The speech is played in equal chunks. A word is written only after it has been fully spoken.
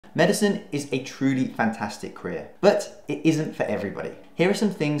Medicine is a truly fantastic career, but it isn't for everybody. Here are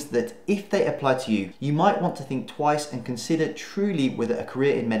some things that, if they apply to you, you might want to think twice and consider truly whether a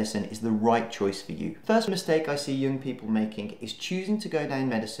career in medicine is the right choice for you. First mistake I see young people making is choosing to go down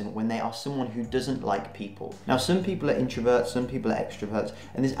medicine when they are someone who doesn't like people. Now, some people are introverts, some people are extroverts,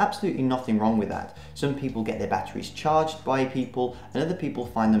 and there's absolutely nothing wrong with that. Some people get their batteries charged by people, and other people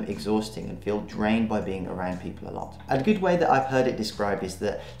find them exhausting and feel drained by being around people a lot. A good way that I've heard it described is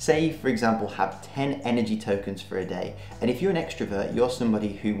that, say you, for example, have 10 energy tokens for a day, and if you're an extrovert, you're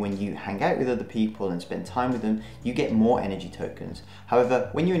somebody who, when you hang out with other people and spend time with them, you get more energy tokens. However,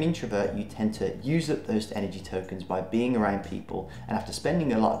 when you're an introvert, you tend to use up those energy tokens by being around people, and after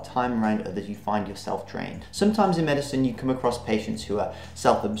spending a lot of time around others, you find yourself drained. Sometimes in medicine, you come across patients who are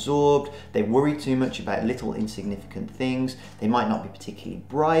self-absorbed, they worry too much about little insignificant things, they might not be particularly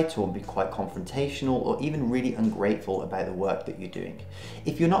bright or be quite confrontational or even really ungrateful about the work that you're doing.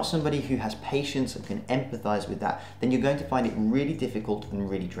 If you're not somebody who has patience and can empathize with that, then you're going to find it really difficult and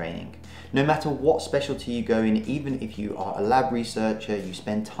really draining. No matter what specialty you go in, even if you are a lab researcher, you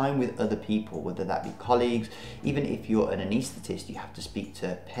spend time with other people, whether that be colleagues, even if you're an anaesthetist, you have to speak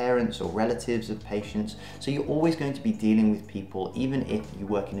to parents or relatives of patients. So you're always going to be dealing with people, even if you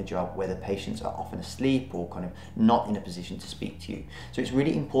work in a job where the patients are often asleep or kind of not in a position to speak to you. So it's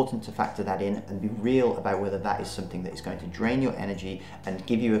really important to factor that in and be real about whether that is something that is going to drain your energy and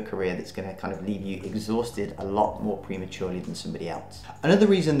give you a career that's going to kind of leave you exhausted a lot more prematurely than somebody else. Another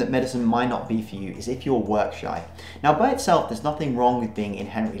reason that medicine might not be for you is if you're work shy. Now, by itself, there's nothing wrong with being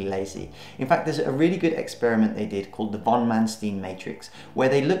inherently lazy. In fact, there's a really good experiment they did called the von Manstein matrix, where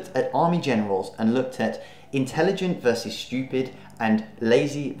they looked at army generals and looked at intelligent versus stupid and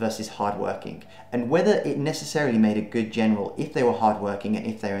lazy versus hardworking, and whether it necessarily made a good general if they were hardworking and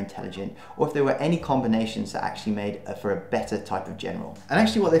if they were intelligent, or if there were any combinations that actually made for a better type of general. And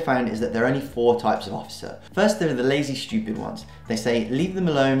actually what they found is that there are only 4 types of officer. First, there are the lazy stupid ones. They say, leave them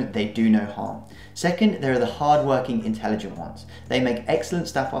alone, they do no harm. Second, there are the hardworking intelligent ones. They make excellent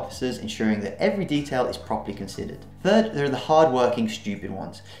staff officers, ensuring that every detail is properly considered. Third, there are the hardworking stupid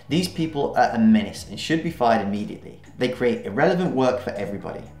ones. These people are a menace and should be fired immediately. They create irrelevant work for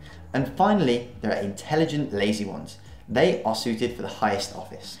everybody. And finally, there are intelligent lazy ones. They are suited for the highest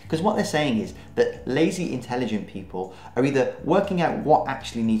office. Because what they're saying is that lazy, intelligent people are either working out what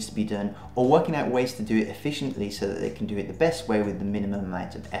actually needs to be done or working out ways to do it efficiently so that they can do it the best way with the minimum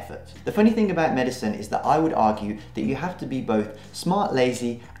amount of effort. The funny thing about medicine is that I would argue that you have to be both smart,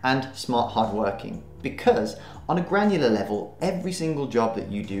 lazy and smart, hardworking. Because on a granular level, every single job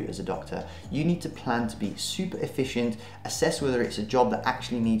that you do as a doctor, you need to plan to be super efficient, assess whether it's a job that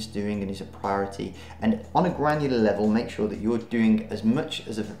actually needs doing and is a priority, and on a granular level, make sure that you're doing as much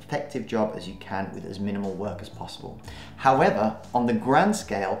as an effective job as you can with as minimal work as possible. However, on the grand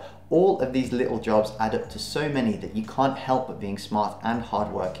scale, all of these little jobs add up to so many that you can't help but being smart and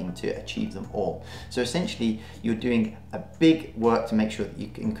hardworking to achieve them all. So essentially, you're doing a big work to make sure that you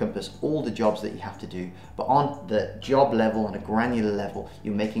can encompass all the jobs that you have to do, but on the job level, on a granular level,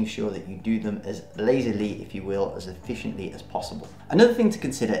 you're making sure that you do them as lazily, if you will, as efficiently as possible. Another thing to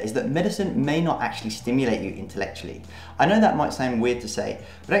consider is that medicine may not actually stimulate you intellectually. I know that might sound weird to say,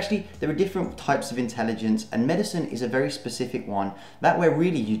 but actually there are different types of intelligence, and medicine is a very specific one, that where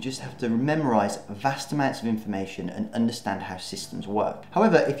really you just have to memorize vast amounts of information and understand how systems work.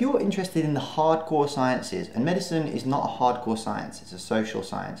 However, if you're interested in the hardcore sciences, and medicine is not a hardcore science, it's a social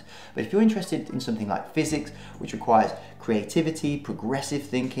science, but if you're interested in something like physics, which requires creativity, progressive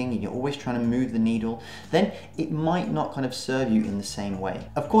thinking, and you're always trying to move the needle, then it might not kind of serve you in the same way.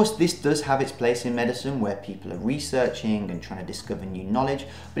 Of course, this does have its place in medicine where people are researching and trying to discover new knowledge,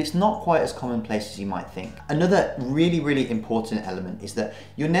 but it's not quite as commonplace as you might think. Another really important element is that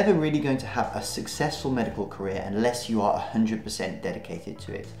you're never really going to have a successful medical career unless you are 100% dedicated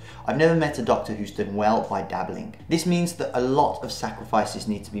to it. I've never met a doctor who's done well by dabbling. This means that a lot of sacrifices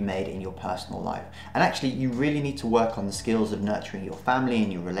need to be made in your personal life, and actually you really need to work on the skills of nurturing your family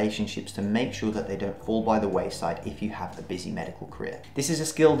and your relationships to make sure that they don't fall by the wayside if you have a busy medical career. This is a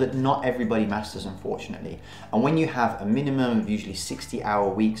skill that not everybody masters, unfortunately, and when you have a minimum of usually 60-hour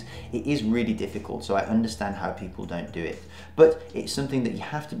weeks, it is really difficult, so I understand how people don't do it. But it's something that you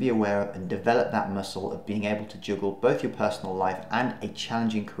have to be aware of and develop that muscle of being able to juggle both your personal life and a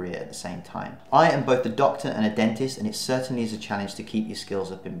challenging career at the same time. I am both a doctor and a dentist, and it certainly is a challenge to keep your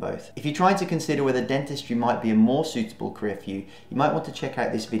skills up in both. If you're trying to consider whether dentistry might be a more suitable suitable career for you, you might want to check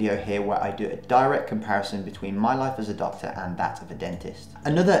out this video here where I do a direct comparison between my life as a doctor and that of a dentist.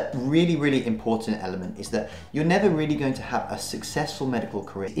 Another really important element is that you're never really going to have a successful medical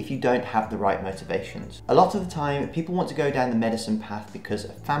career if you don't have the right motivations. A lot of the time, people want to go down the medicine path because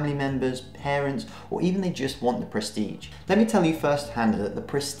of family members, parents, or even they just want the prestige. Let me tell you firsthand that the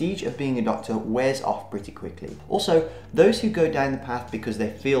prestige of being a doctor wears off pretty quickly. Also, those who go down the path because they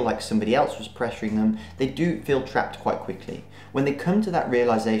feel like somebody else was pressuring them, they do feel trapped quite quickly. When they come to that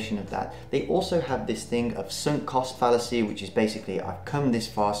realization of that, they also have this thing of sunk cost fallacy, which is basically, I've come this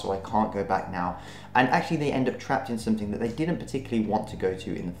far so I can't go back now. And actually they end up trapped in something that they didn't particularly want to go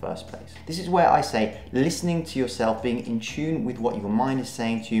to in the first place. This is where I say listening to yourself, being in tune with what your mind is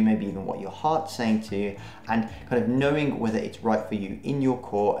saying to you, maybe even what your heart's saying to you, and kind of knowing whether it's right for you in your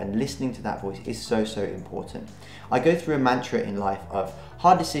core and listening to that voice is so important. I go through a mantra in life of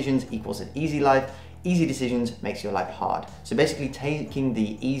hard decisions equals an easy life. Easy decisions makes your life hard. So basically taking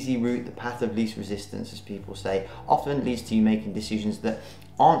the easy route, the path of least resistance, as people say, often leads to you making decisions that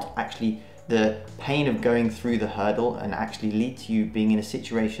aren't actually the pain of going through the hurdle and actually lead to you being in a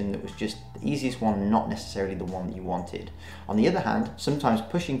situation that was just the easiest one, not necessarily the one that you wanted. On the other hand, sometimes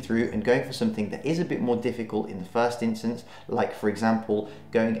pushing through and going for something that is a bit more difficult in the first instance, like for example,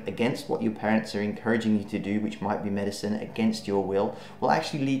 going against what your parents are encouraging you to do, which might be medicine, against your will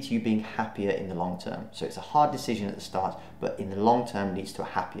actually lead to you being happier in the long term. So it's a hard decision at the start, but in the long term leads to a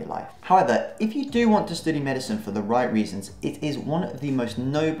happier life. However, if you do want to study medicine for the right reasons, it is one of the most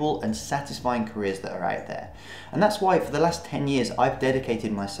noble and satisfying careers that are out there. And that's why for the last 10 years, I've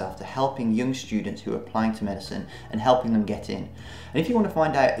dedicated myself to helping young students who are applying to medicine and helping them get in. And if you want to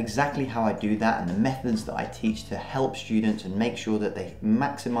find out exactly how I do that and the methods that I teach to help students and make sure that they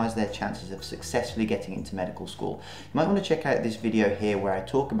maximize their chances of successfully getting into medical school, you might want to check out this video here where I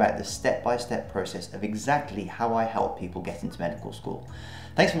talk about the step-by-step process of exactly how I help people get into medical school.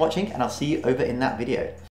 Thanks for watching, and I'll see you over in that video.